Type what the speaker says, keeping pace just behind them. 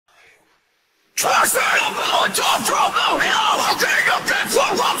Trust me, I'm going to from the hill. Working against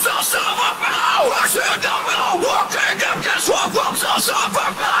what rubs us up now. I said I'm working against what rubs us up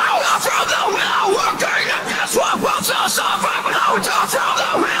now. From the hill, working against what rubs us up now. From the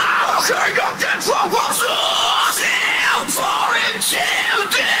hill, working against what rubs us down for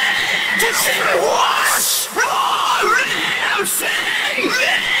intended to see what's wrong and see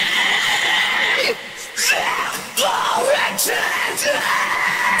me.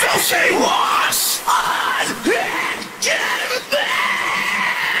 Don't say what's unintended.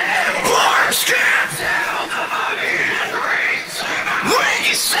 Words can't tell the memories.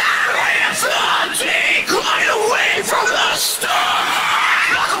 We silence the decline away from the start.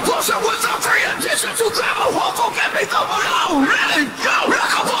 Like a closer with every intention to grab a hold. Forget me, though I don't really go. Like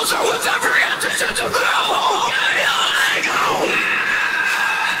a closer with every intention to grab a hold. Let go.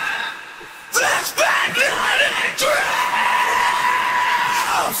 That's bad, not a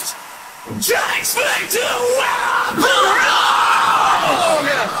takes me to where I belong.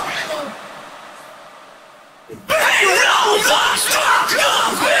 They know the darkness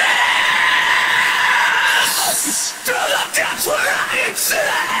to the depths where I exist.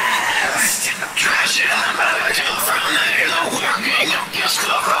 Trash in the middle from the hill, working against the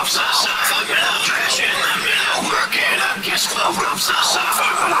ropes of suffering. Trash in the middle, working against the ropes of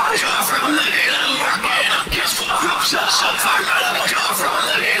suffering. From the hill, working against the ropes of suffering. From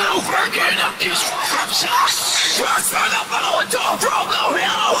the hill, working against the ropes of suffering. Trust me, the middle and down from the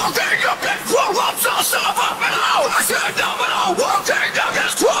hill, working against the ropes of suffering. I said the middle, working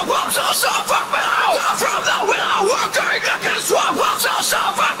against the ropes of suffering. From the hill, working against the ropes of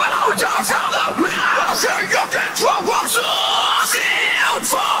suffering. From the hill, working against the ropes of suffering.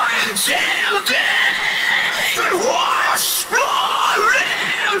 For intended to wash my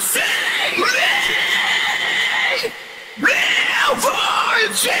limbs, see me. Never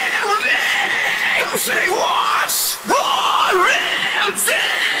intended to see what's wrong, see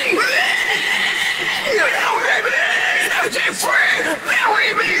me. Marry me, everything free. Marry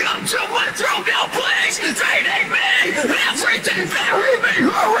me until my throat now, please. Training me, everything. Marry me,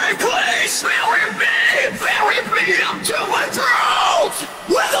 hurry, please. Marry me until my throat.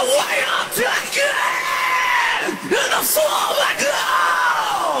 With the weight I'm taking, in the fall I go.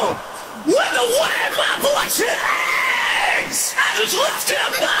 With the weight my voice hangs, and it's left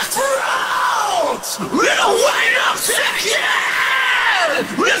in my throat. With the weight I'm taking,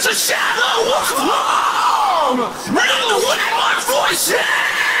 it's a shadow of home. And the way my voice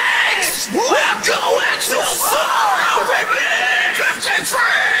hangs, we're going too far. Marry me, drifting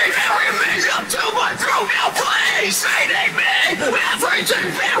free. Marry me up to my throat now, please. Training me,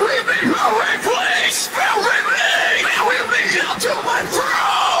 everything. Marry me, hurry, please. Marry me up to my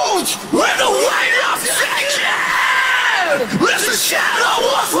throat. With the weight I'm taking, it's a shadow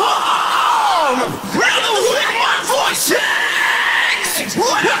of home. And the way my voice hangs,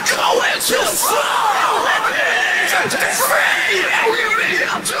 we're going too far. Marry me, drifting free. Marry me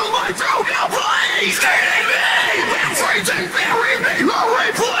up to my throat now, please. Training me, everything. Marry me,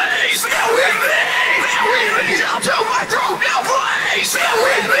 hurry, please. Marry me up to my throat now, please.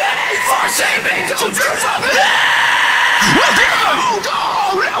 Marry me, forsake me, don't drift from me. Without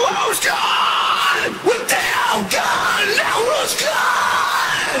God, now who's gone? Without God, now who's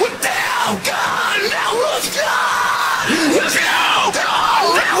gone? Without God, now who's gone? Without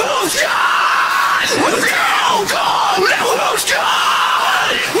God, now who's gone? Without God, now who's gone?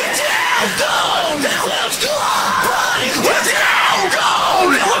 Without God, now who's gone? Without God,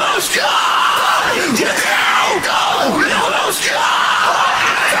 now who's gone?